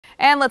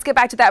And let's get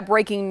back to that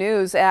breaking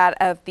news out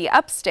of the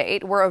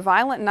upstate, where a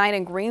violent night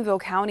in Greenville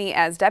County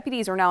as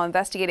deputies are now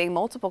investigating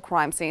multiple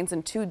crime scenes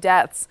and 2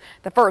 deaths.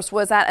 The first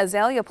was at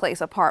Azalea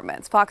Place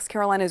Apartments. Fox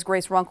Carolina's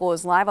Grace Runkel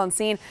is live on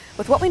scene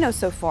with what we know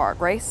so far.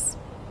 Grace?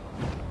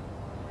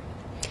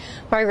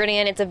 Margaret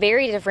Ann, it's a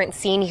very different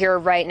scene here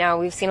right now.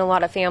 We've seen a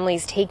lot of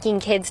families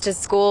taking kids to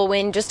school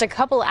when just a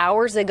couple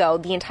hours ago,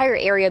 the entire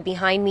area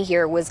behind me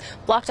here was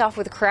blocked off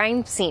with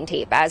crime scene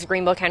tape as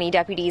Greenville County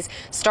deputies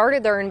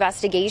started their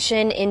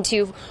investigation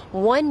into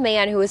one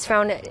man who was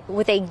found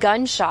with a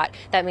gunshot.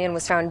 That man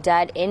was found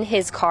dead in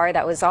his car.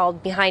 That was all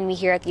behind me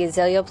here at the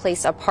Azalea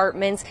Place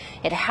Apartments.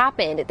 It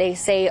happened, they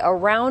say,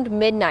 around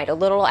midnight, a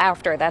little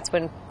after. That's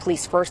when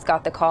police first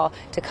got the call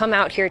to come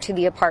out here to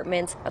the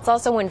apartments. That's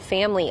also when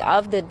family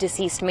of the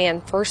deceased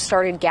man first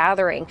started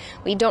gathering.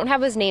 We don't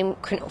have his name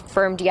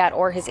confirmed yet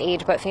or his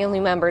age, but family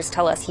members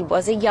tell us he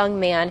was a young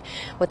man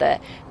with a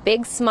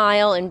big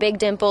smile and big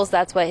dimples.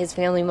 That's what his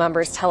family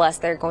members tell us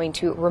they're going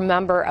to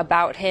remember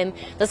about him.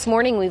 This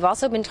morning, we've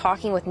also been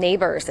talking with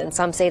neighbors, and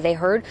some say they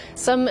heard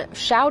some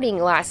shouting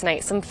last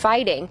night, some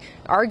fighting,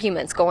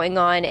 arguments going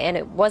on, and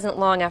it wasn't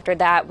long after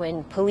that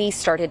when police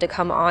started to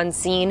come on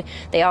scene.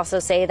 They also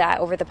say that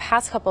over the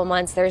past couple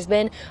months, there's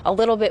been a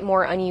little bit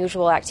more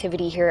unusual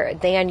activity here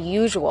than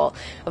usual.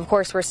 Of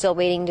course, we're still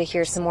waiting to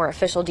hear some more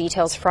official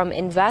details from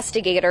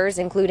investigators,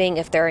 including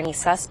if there are any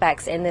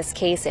suspects in this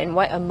case and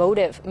what a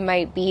motive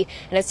might be.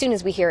 And as soon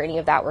as we hear any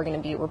of that, we're going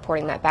to be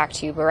reporting that back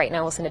to you. But right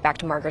now, we'll send it back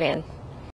to Margaret Ann.